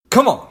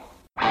Come on.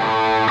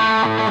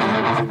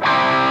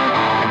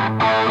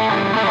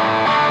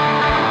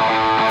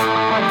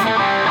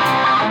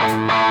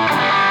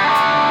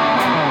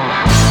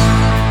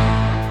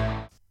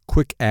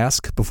 Quick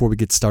ask before we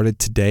get started.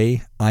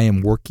 Today, I am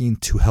working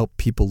to help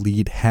people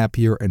lead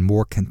happier and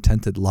more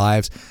contented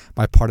lives.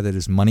 My part of that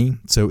is money.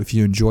 So if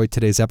you enjoyed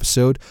today's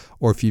episode,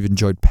 or if you've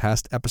enjoyed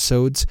past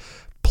episodes,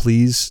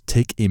 please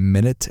take a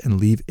minute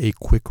and leave a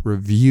quick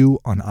review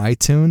on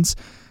iTunes.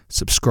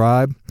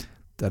 Subscribe.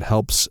 That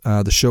helps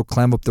the show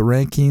climb up the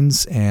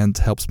rankings and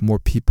helps more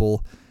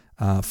people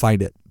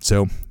find it.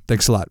 So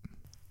thanks a lot.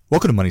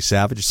 Welcome to Money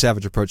Savage, a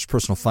savage approach to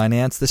personal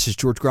finance. This is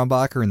George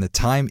Grumbacher, and the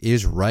time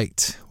is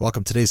right.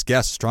 Welcome to today's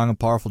guest, strong and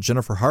powerful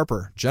Jennifer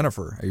Harper.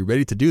 Jennifer, are you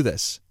ready to do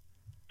this?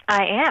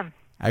 I am.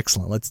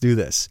 Excellent. Let's do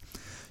this.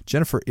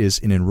 Jennifer is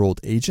an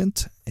enrolled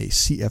agent, a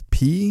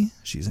CFP.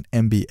 She's an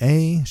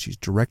MBA. She's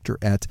director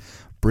at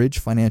Bridge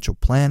Financial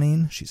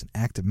Planning. She's an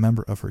active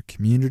member of her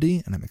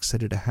community, and I'm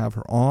excited to have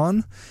her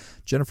on.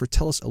 Jennifer,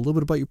 tell us a little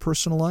bit about your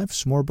personal life,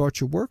 some more about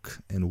your work,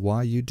 and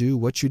why you do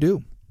what you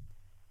do.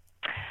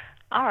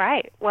 All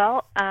right.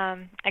 Well,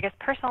 I guess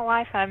personal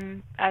life,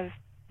 I've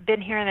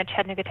been here in the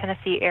Chattanooga,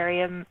 Tennessee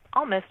area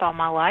almost all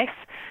my life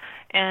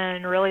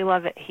and really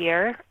love it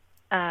here.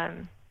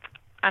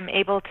 I'm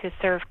able to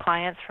serve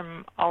clients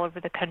from all over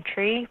the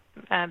country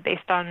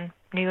based on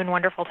new and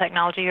wonderful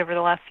technology over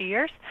the last few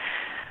years.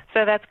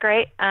 So that's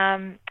great.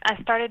 I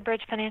started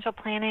Bridge Financial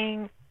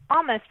Planning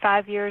almost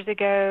 5 years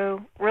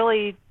ago,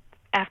 really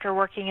after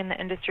working in the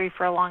industry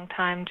for a long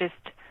time, just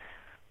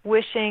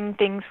wishing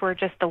things were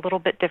just a little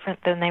bit different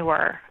than they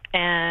were.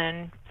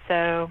 And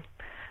so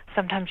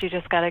sometimes you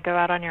just got to go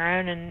out on your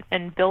own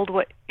and build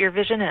what your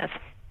vision is.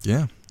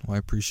 Yeah, well, I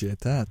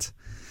appreciate that.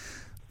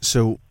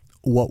 So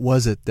what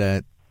was it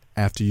that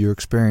after your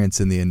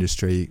experience in the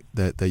industry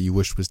that you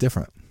wished was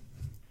different?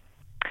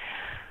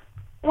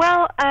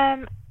 Well,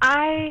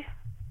 I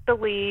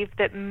believe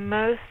that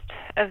most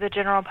of the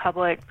general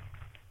public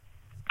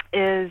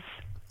is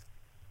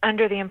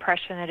under the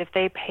impression that if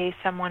they pay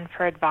someone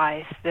for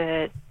advice,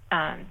 that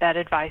that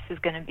advice is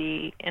going to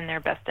be in their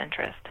best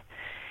interest.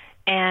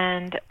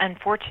 And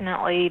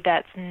unfortunately,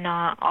 that's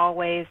not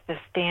always the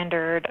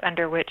standard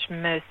under which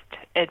most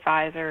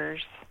advisors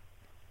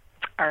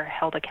are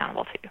held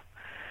accountable to.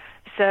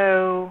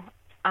 So,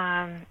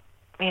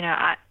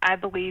 I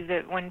believe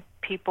that when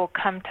people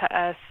come to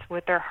us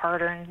with their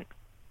hard-earned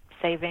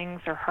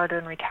savings or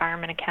hard-earned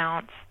retirement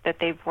accounts that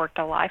they've worked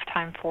a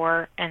lifetime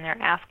for and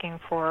they're asking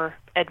for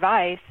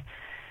advice,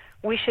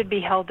 we should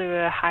be held to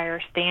a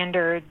higher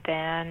standard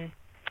than,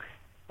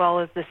 well,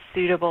 is this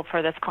suitable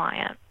for this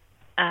client?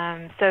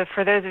 So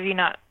for those of you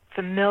not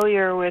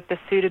familiar with the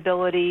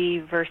suitability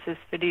versus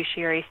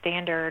fiduciary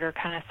standard, or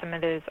kind of some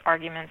of those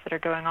arguments that are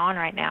going on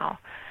right now,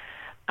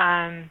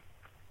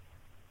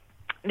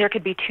 there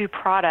could be two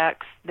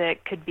products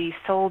that could be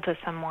sold to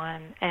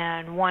someone,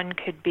 and one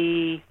could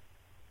be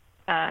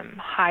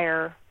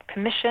higher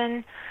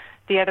commission,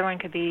 the other one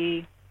could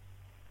be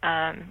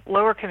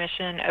lower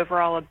commission,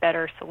 overall a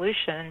better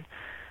solution.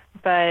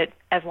 But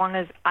as long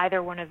as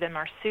either one of them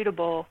are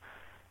suitable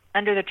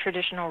under the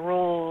traditional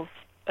rules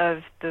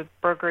of the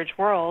brokerage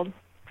world,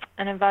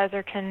 an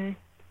advisor can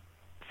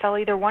sell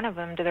either one of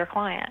them to their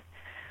client.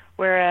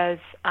 Whereas,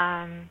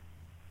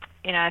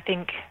 I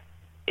think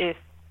if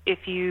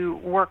you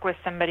work with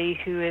somebody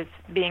who is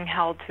being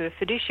held to a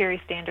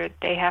fiduciary standard,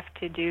 they have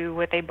to do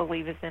what they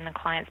believe is in the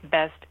client's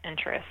best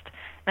interest.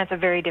 And that's a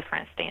very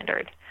different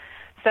standard.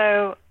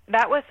 So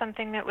that was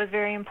something that was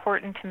very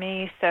important to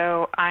me.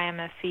 So I am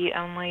a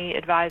fee-only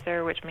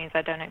advisor, which means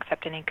I don't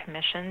accept any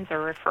commissions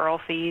or referral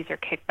fees or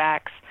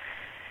kickbacks.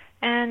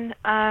 And,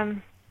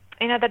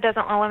 that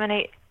doesn't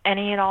eliminate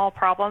any and all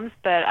problems,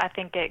 but I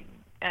think it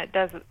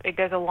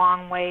goes a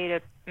long way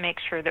to make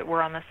sure that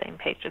we're on the same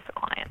page as the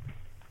client.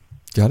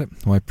 Got it.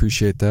 Well, I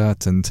appreciate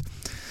that. And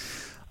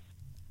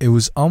it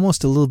was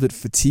almost a little bit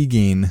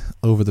fatiguing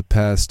over the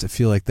past. I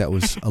feel like that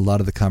was a lot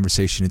of the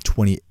conversation in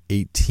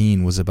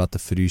 2018 was about the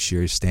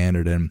fiduciary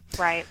standard. And,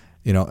 right.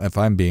 If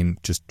I'm being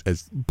just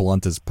as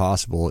blunt as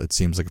possible, it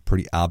seems like a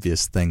pretty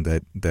obvious thing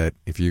that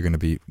if you're going to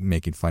be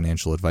making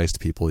financial advice to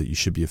people, that you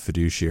should be a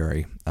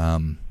fiduciary.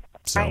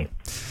 Right.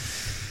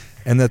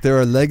 And that there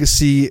are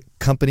legacy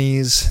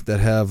companies that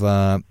have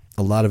a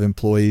lot of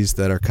employees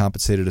that are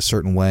compensated a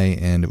certain way,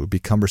 and it would be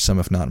cumbersome,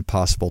 if not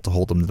impossible, to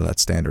hold them to that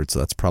standard. So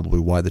that's probably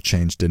why the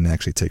change didn't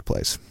actually take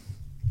place.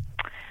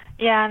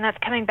 Yeah, and that's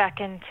coming back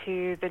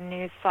into the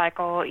news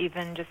cycle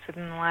even just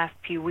within the last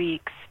few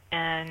weeks.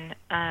 And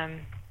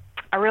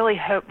I really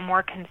hope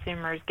more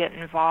consumers get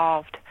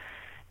involved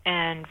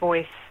and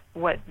voice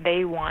what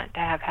they want to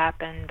have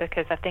happen,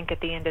 because I think at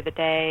the end of the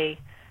day,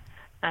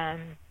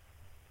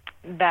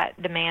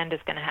 that demand is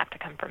going to have to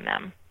come from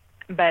them.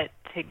 But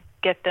to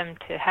get them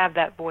to have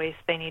that voice,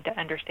 they need to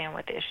understand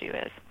what the issue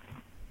is.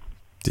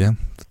 Yeah,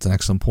 that's an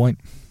excellent point.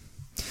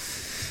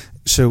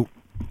 So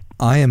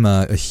I am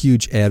a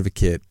huge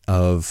advocate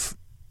of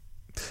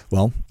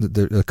Well,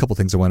 there are a couple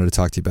things I wanted to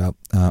talk to you about.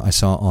 I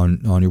saw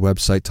on your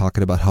website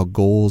talking about how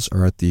goals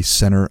are at the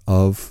center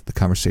of the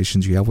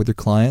conversations you have with your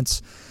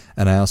clients.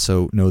 And I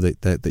also know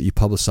that you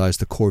publicize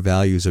the core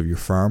values of your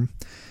firm.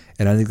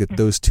 And I think that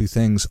those two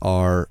things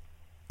are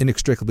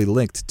inextricably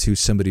linked to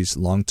somebody's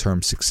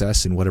long-term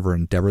success in whatever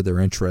endeavor they're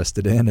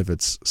interested in, if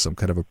it's some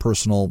kind of a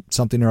personal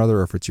something or other,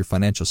 or if it's your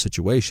financial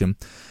situation.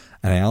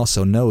 And I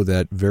also know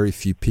that very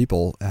few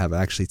people have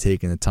actually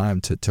taken the time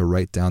to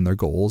write down their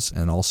goals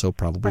and also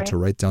probably to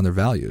write down their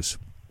values.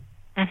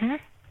 Mm-hmm.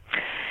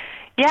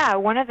 Yeah,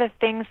 one of the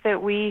things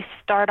that we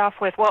start off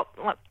with, well,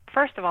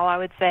 first of all, I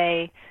would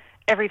say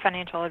every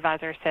financial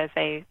advisor says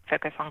they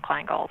focus on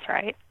client goals,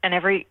 right? And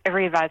every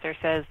advisor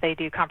says they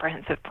do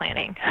comprehensive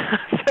planning.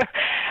 So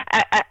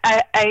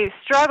I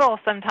struggle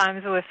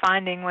sometimes with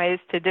finding ways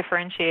to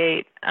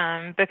differentiate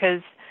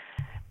because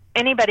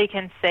anybody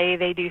can say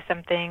they do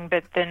something,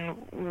 but then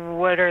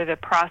what are the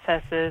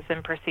processes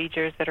and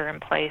procedures that are in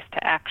place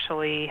to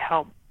actually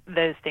help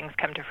those things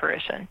come to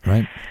fruition?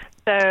 Right.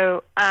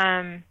 So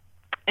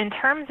in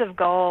terms of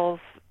goals,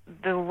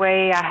 the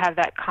way I have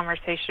that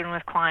conversation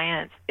with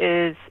clients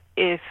is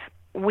if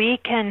we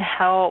can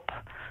help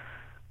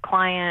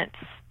clients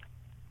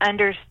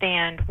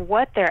understand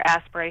what their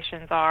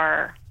aspirations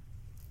are,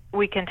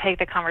 we can take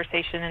the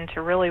conversation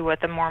into really what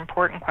the more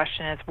important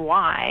question is,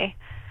 why.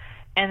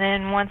 And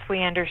then once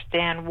we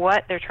understand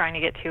what they're trying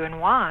to get to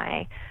and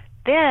why,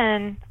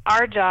 then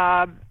our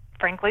job,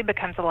 frankly,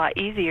 becomes a lot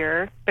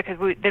easier because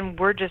then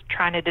we're just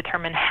trying to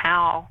determine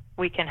how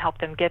we can help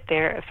them get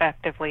there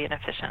effectively and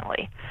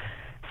efficiently.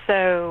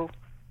 So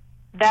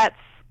that's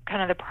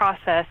kind of the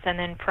process. And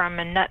then from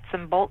a nuts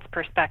and bolts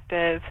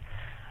perspective,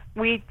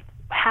 we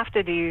have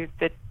to do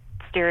the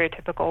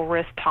stereotypical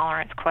risk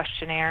tolerance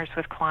questionnaires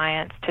with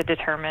clients to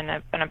determine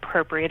an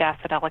appropriate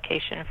asset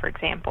allocation, for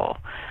example.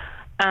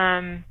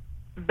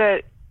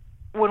 But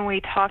when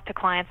we talk to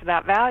clients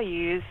about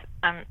values,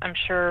 I'm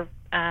sure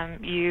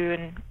you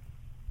and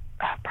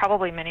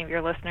probably many of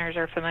your listeners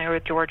are familiar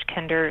with George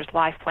Kinder's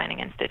Life Planning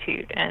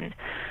Institute. And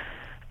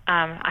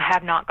I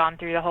have not gone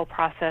through the whole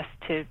process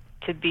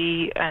to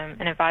be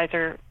an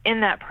advisor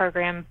in that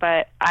program,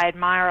 but I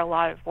admire a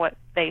lot of what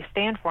they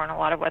stand for and a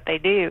lot of what they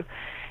do.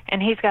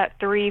 And he's got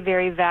 3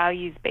 very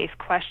values-based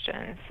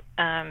questions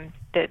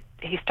that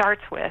he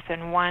starts with.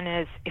 And one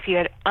is, if you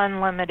had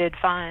unlimited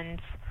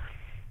funds,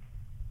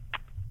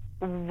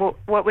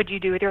 what would you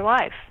do with your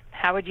life?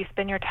 How would you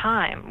spend your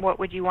time? What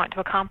would you want to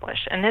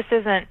accomplish? And this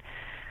isn't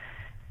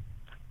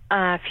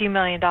a few $1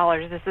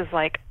 million. This is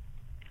like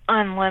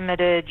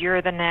unlimited,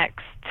 you're the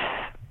next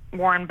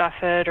Warren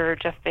Buffett or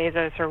Jeff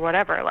Bezos or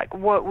whatever. Like,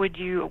 what would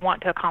you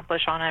want to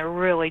accomplish on a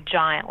really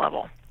giant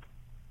level?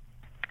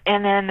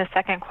 And then the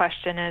second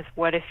question is,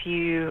 what if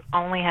you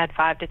only had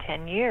 5 to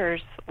 10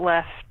 years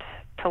left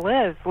to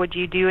live? Would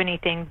you do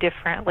anything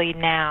differently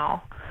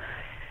now,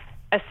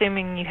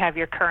 assuming you have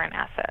your current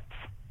assets?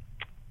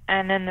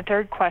 And then the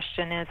third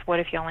question is, what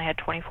if you only had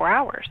 24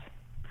 hours?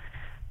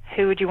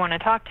 Who would you want to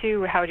talk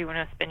to? How would you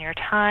want to spend your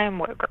time?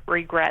 What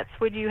regrets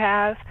would you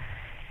have?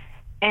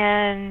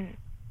 And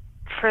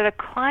for the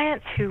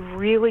clients who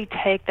really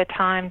take the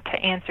time to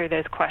answer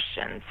those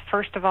questions,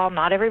 first of all,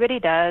 not everybody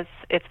does.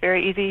 It's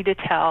very easy to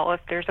tell. If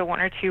there's a 1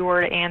 or 2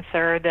 word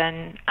answer,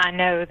 then I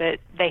know that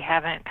they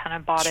haven't kind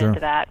of bought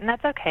into that. And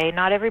that's okay.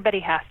 Not everybody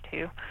has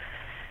to.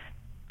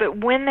 But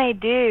when they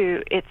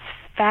do, it's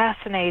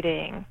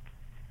fascinating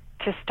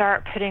to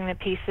start putting the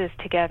pieces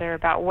together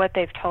about what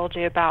they've told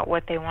you about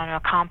what they want to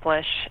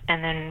accomplish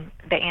and then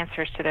the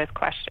answers to those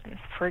questions.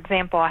 For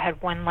example, I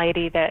had one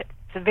lady that's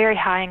a very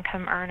high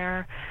income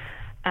earner,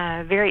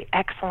 very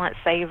excellent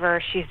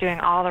saver. She's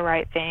doing all the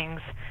right things.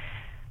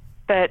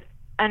 But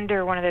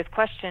under one of those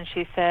questions,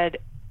 she said,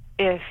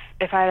 if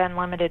I had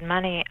unlimited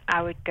money,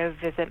 I would go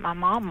visit my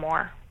mom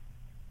more.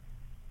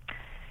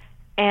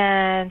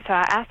 And so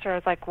I asked her, I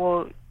was like,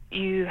 well,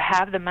 you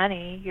have the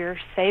money, you're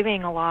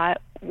saving a lot,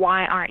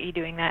 why aren't you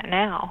doing that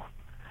now?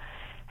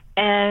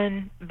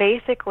 And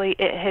basically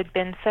it had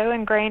been so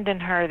ingrained in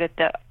her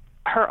that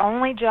her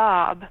only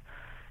job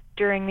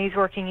during these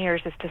working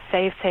years is to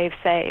save, save,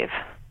 save.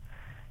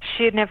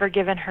 She had never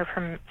given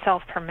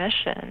herself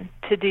permission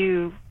to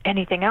do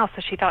anything else,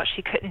 so she thought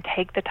she couldn't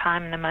take the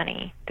time and the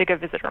money to go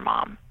visit her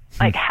mom.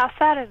 Like, how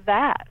sad is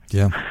that?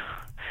 Yeah.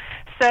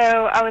 So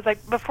I was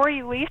like, before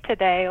you leave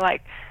today,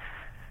 like,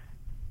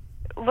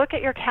 look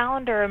at your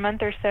calendar a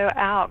month or so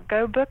out.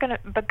 Go book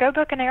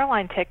an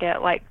airline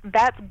ticket. Like,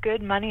 that's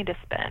good money to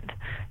spend.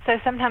 So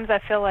sometimes I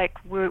feel like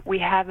we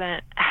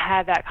haven't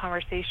had that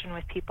conversation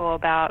with people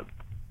about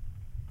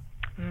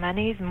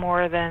money's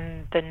more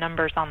than the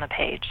numbers on the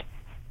page.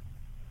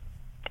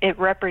 It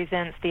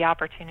represents the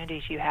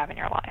opportunities you have in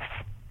your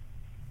life.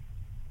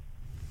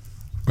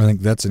 I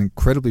think that's an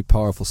incredibly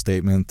powerful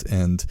statement,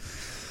 and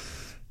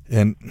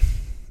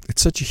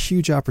it's such a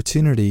huge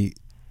opportunity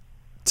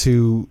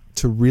to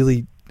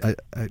really, I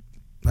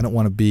don't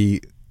want to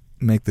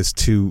make this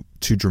too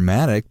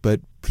dramatic, but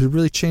to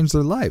really change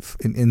their life.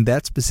 In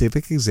that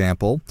specific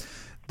example,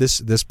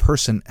 this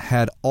person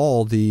had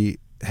all the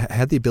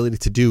had the ability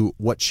to do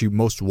what she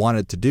most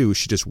wanted to do.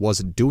 She just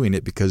wasn't doing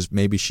it because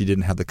maybe she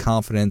didn't have the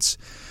confidence,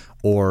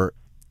 or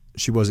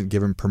she wasn't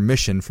given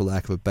permission, for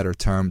lack of a better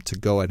term, to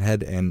go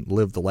ahead and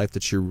live the life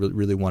that she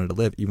really wanted to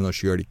live, even though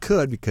she already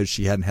could, because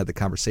she hadn't had the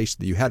conversation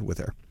that you had with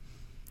her.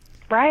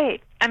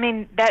 Right. I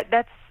mean,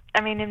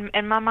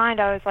 in my mind,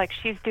 I was like,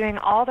 she's doing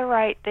all the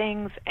right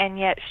things, and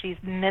yet she's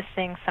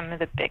missing some of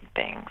the big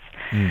things.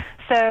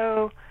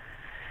 So,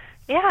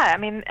 yeah, I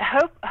mean,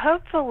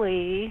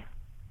 hopefully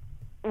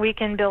we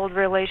can build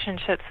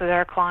relationships with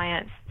our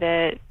clients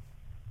that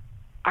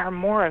are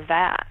more of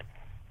that.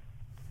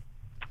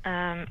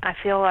 I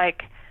feel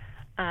like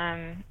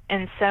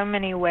in so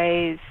many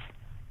ways,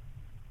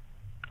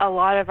 a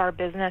lot of our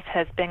business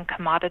has been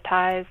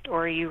commoditized,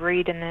 or you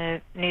read in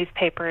the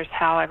newspapers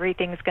how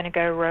everything's going to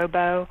go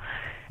robo.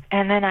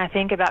 And then I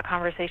think about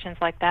conversations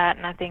like that,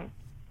 and I think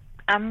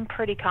I'm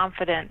pretty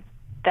confident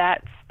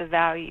that's the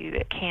value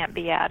that can't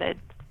be added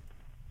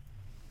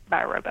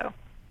by robo.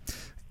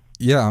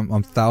 Yeah, I'm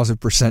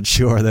 1,000%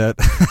 sure that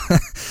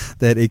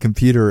that a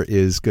computer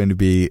is going to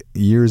be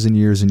years and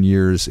years and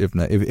years,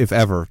 if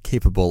ever,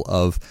 capable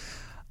of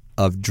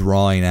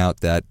drawing out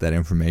that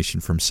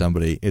information from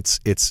somebody.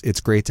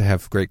 It's great to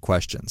have great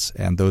questions,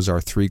 and those are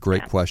 3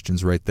 great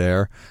questions right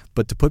there.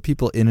 But to put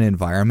people in an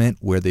environment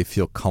where they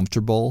feel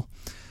comfortable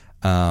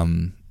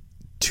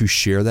to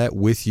share that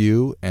with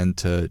you, and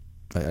to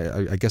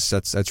I guess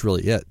that's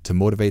really it, to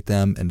motivate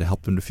them and to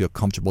help them to feel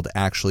comfortable to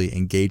actually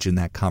engage in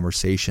that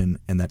conversation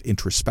and that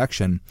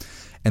introspection,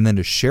 and then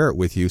to share it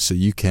with you so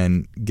you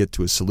can get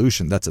to a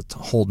solution. That's a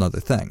whole nother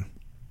thing.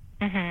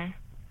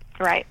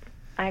 Right.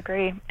 I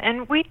agree.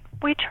 And we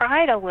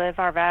try to live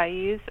our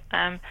values.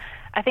 I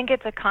think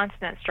it's a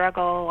constant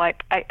struggle.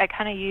 Like I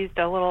kind of used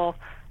a little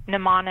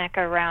mnemonic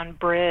around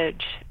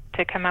bridge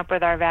to come up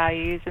with our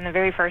values, and the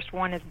very first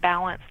one is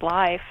balanced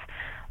life.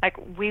 Like,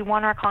 we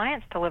want our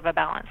clients to live a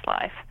balanced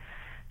life,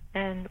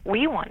 and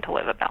we want to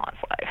live a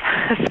balanced life.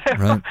 So,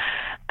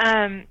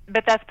 right.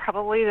 But that's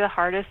probably the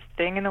hardest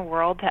thing in the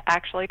world to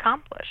actually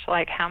accomplish.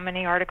 Like, how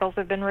many articles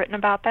have been written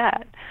about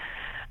that?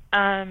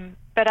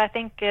 But I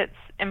think it's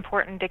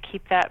important to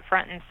keep that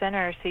front and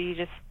center, so you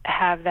just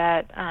have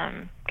that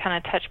kind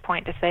of touch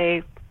point to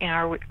say, you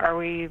know, are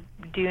we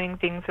doing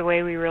things the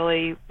way we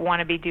really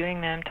want to be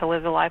doing them to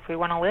live the life we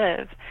want to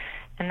live?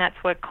 And that's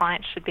what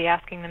clients should be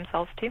asking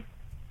themselves too.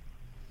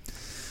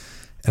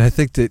 And I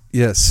think that,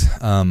 yes,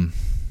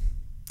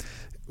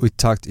 we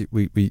talked a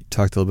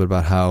little bit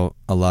about how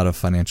a lot of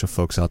financial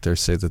folks out there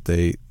say that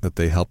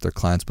they help their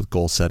clients with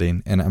goal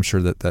setting, and I'm sure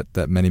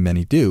that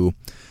many do,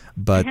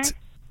 but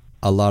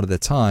a lot of the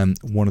time,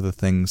 one of the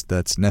things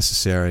that's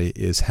necessary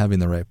is having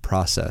the right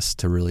process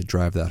to really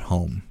drive that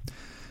home.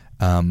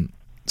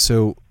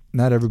 So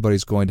not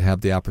everybody's going to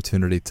have the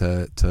opportunity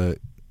to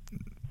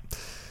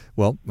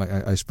well,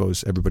 I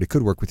suppose everybody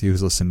could work with you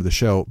who's listening to the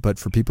show, but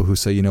for people who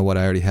say, you know what,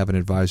 I already have an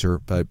advisor,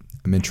 but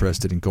I'm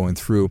interested in going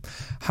through,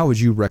 how would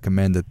you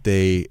recommend that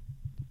they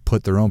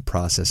put their own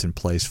process in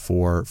place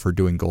for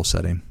doing goal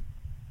setting?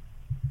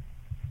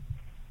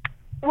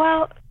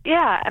 Well,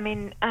 yeah, I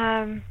mean,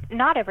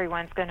 not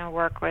everyone's going to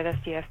work with a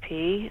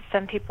CFP.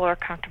 Some people are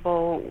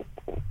comfortable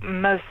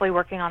mostly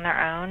working on their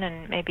own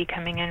and maybe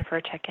coming in for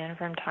a check-in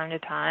from time to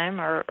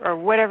time, or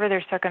whatever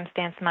their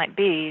circumstance might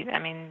be. I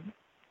mean,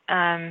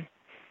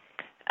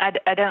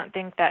 I don't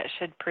think that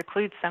should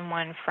preclude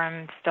someone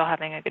from still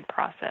having a good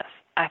process.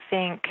 I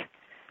think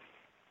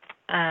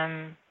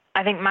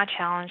my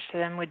challenge to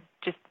them would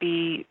just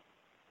be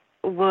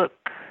look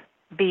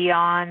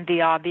beyond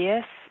the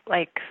obvious.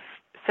 Like,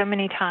 so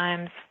many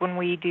times when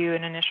we do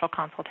an initial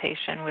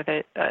consultation with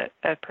a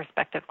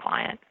prospective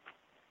client,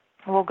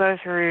 we'll go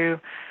through,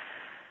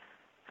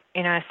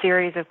 you know, a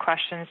series of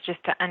questions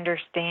just to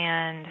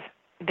understand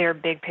their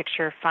big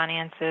picture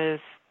finances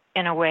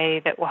in a way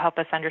that will help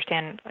us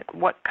understand, like,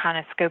 what kind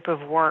of scope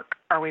of work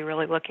are we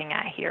really looking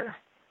at here?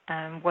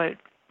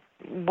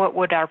 What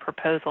would our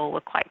proposal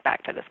look like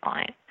back to this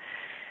client?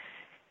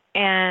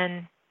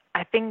 And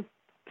I think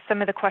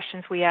some of the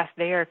questions we ask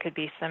there could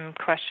be some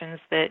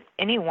questions that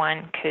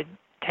anyone could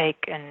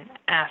take and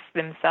ask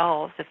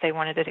themselves if they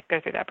wanted to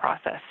go through that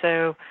process.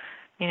 So,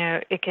 you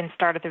know, it can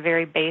start at the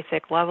very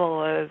basic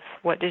level of,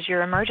 what does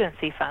your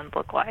emergency fund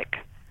look like?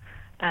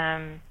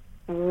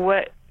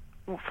 What,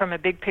 from a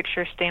big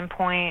picture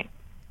standpoint,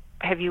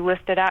 have you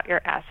listed out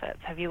your assets?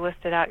 Have you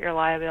listed out your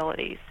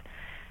liabilities?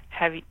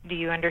 Do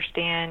you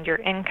understand your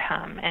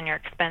income and your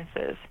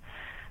expenses?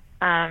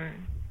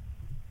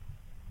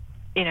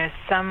 You know,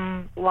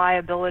 some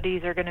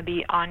liabilities are going to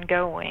be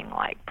ongoing,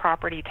 like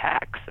property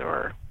tax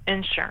or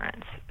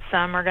insurance.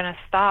 Some are going to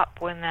stop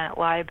when that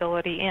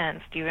liability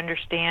ends. Do you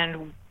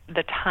understand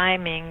the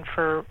timing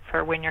for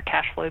when your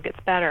cash flow gets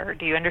better?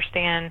 Do you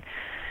understand,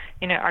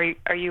 you know,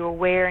 are you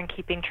aware and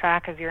keeping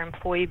track of your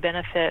employee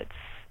benefits?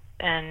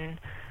 And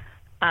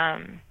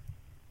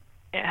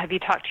have you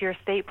talked to your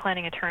estate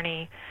planning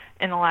attorney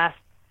in the last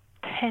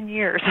 10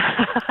 years?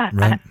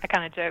 Right. I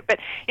kind of joke, but,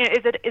 you know,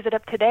 is it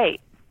up to date?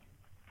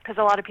 Because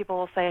a lot of people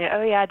will say,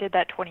 oh, yeah, I did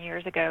that 20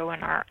 years ago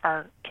when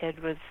our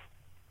kid was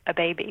a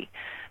baby,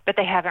 but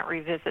they haven't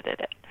revisited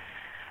it.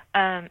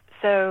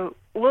 So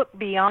look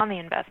beyond the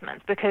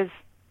investments, because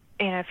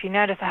if you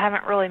notice, I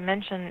haven't really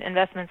mentioned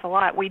investments a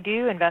lot. We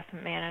do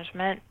investment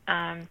management,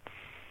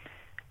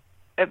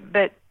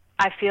 but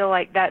I feel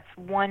like that's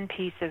one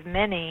piece of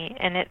many,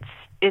 and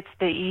it's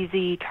the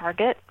easy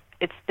target.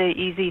 It's the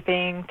easy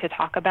thing to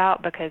talk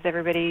about because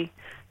everybody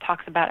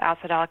talks about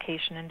asset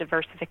allocation and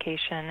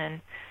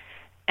diversification,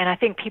 and I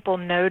think people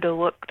know to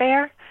look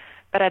there,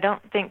 but I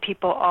don't think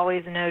people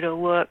always know to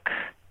look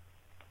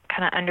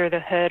kind of under the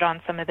hood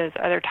on some of those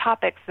other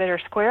topics that are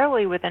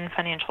squarely within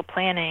financial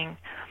planning,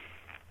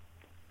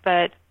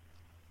 but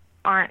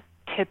aren't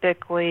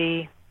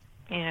typically,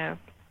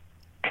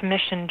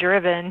 commission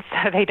driven,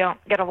 so they don't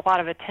get a lot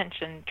of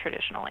attention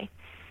traditionally.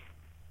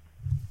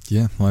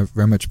 Yeah, well, I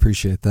very much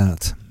appreciate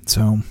that.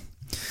 So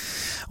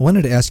I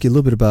wanted to ask you a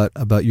little bit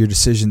about your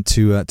decision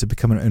to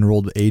become an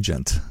enrolled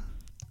agent.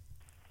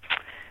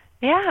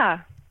 Yeah.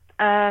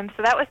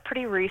 So that was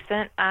pretty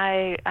recent.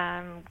 I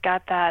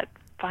got that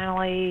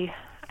finally,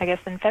 I guess,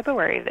 in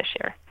February of this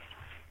year.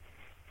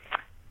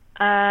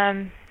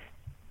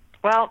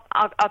 Well,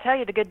 I'll tell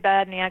you the good,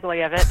 bad, and the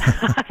ugly of it.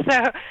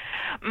 So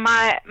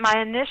my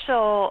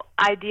initial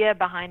idea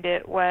behind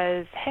it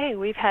was, hey,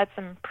 we've had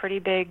some pretty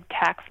big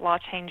tax law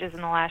changes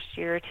in the last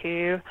year or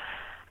two.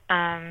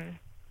 I'm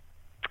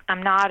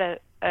not a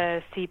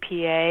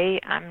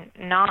CPA. I'm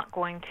not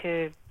going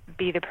to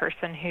be the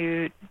person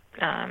who,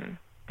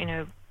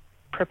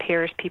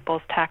 prepares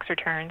people's tax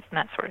returns and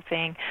that sort of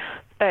thing.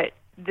 But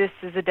this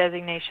is a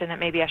designation that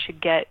maybe I should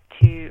get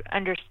to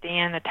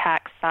understand the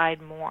tax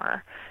side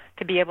more,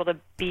 to be able to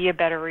be a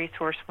better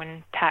resource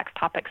when tax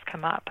topics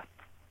come up.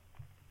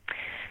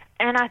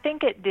 And I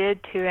think it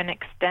did to an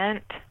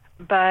extent,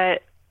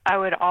 but I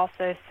would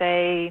also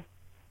say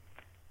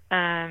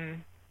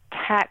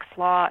tax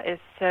law is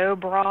so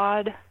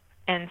broad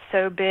and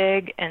so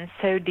big and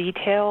so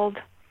detailed.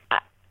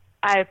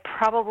 I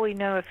probably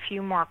know a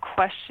few more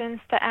questions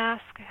to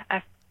ask.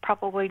 I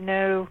probably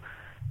know,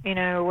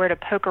 where to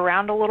poke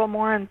around a little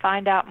more and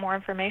find out more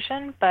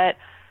information, but,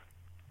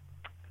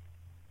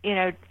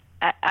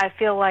 I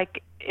feel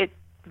like it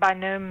by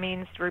no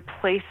means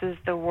replaces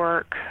the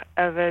work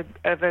of a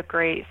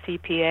great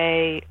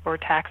CPA or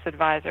tax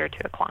advisor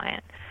to a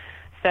client.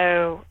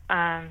 So,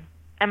 am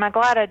I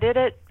glad I did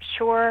it?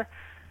 Sure.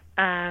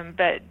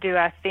 But do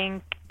I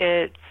think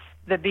it's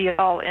the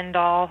be-all,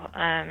 end-all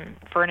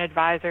for an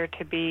advisor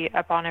to be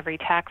up on every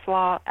tax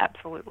law?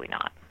 Absolutely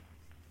not.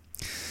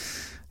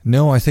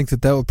 No, I think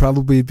that would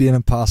probably be an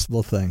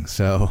impossible thing.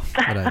 So,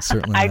 but I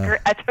certainly, I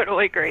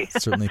totally agree.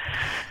 Certainly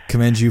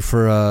commend you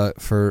for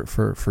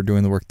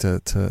doing the work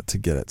to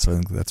get it. So I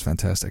think that's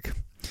fantastic.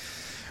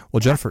 Well,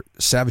 Jennifer,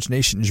 Savage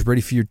Nation is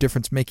ready for your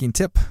difference-making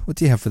tip. What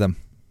do you have for them?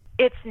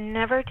 It's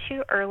never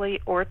too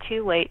early or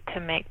too late to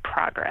make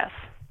progress.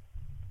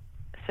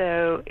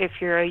 So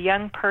if you're a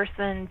young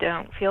person,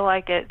 don't feel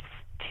like it's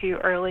too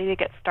early to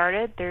get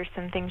started. There's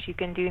some things you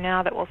can do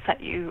now that will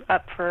set you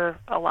up for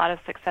a lot of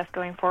success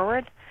going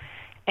forward.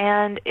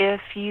 And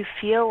if you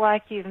feel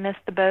like you've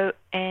missed the boat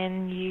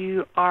and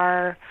you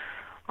are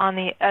on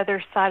the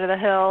other side of the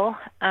hill,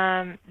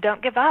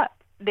 don't give up.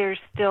 There's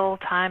still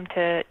time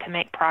to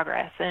make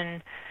progress.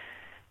 And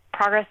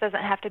progress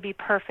doesn't have to be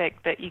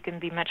perfect, but you can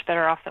be much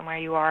better off than where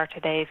you are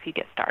today if you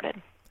get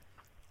started.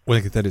 Well,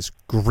 I think that is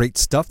great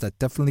stuff. That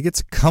definitely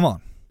gets Come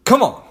on.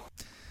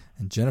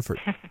 And Jennifer,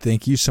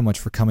 thank you so much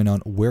for coming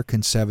on. Where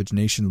can Savage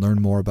Nation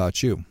learn more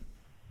about you?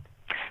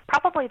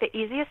 Probably the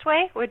easiest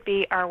way would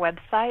be our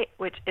website,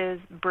 which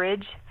is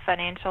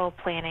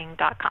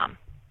bridgefinancialplanning.com.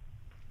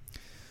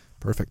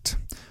 Perfect.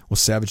 Well,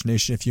 Savage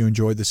Nation, if you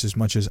enjoyed this as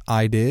much as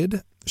I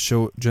did,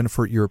 show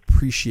Jennifer your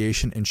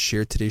appreciation and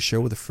share today's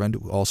show with a friend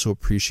who also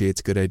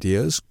appreciates good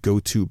ideas. Go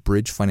to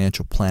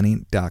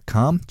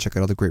bridgefinancialplanning.com. Check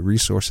out all the great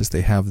resources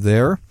they have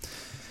there.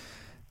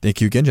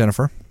 Thank you again,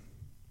 Jennifer.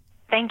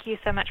 Thank you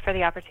so much for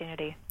the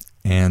opportunity.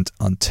 And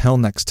until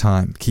next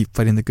time, keep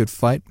fighting the good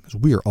fight because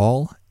we are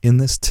all in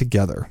this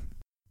together.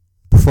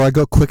 Before I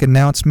go, quick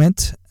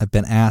announcement. I've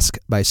been asked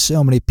by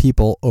so many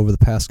people over the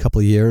past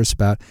couple of years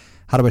about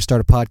how do I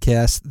start a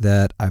podcast,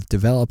 that I've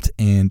developed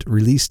and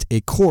released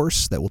a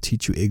course that will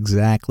teach you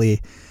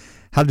exactly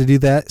how to do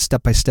that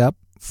step by step,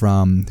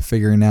 from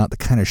figuring out the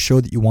kind of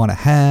show that you want to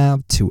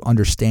have to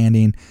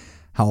understanding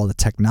how all the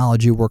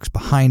technology works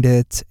behind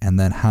it, and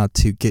then how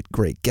to get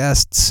great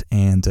guests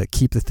and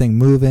keep the thing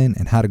moving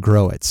and how to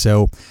grow it.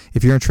 So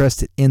if you're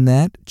interested in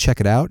that, check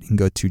it out. You can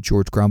go to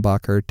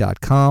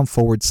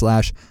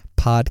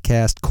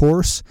georgegrombacher.com/podcast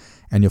course,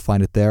 and you'll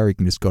find it there. You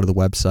can just go to the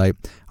website.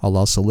 I'll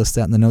also list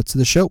that in the notes of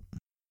the show.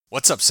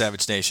 What's up,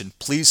 Savage Nation?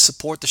 Please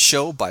support the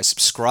show by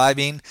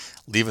subscribing,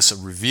 leave us a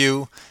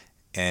review,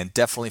 and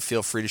definitely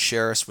feel free to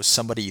share us with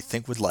somebody you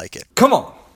think would like it. Come on!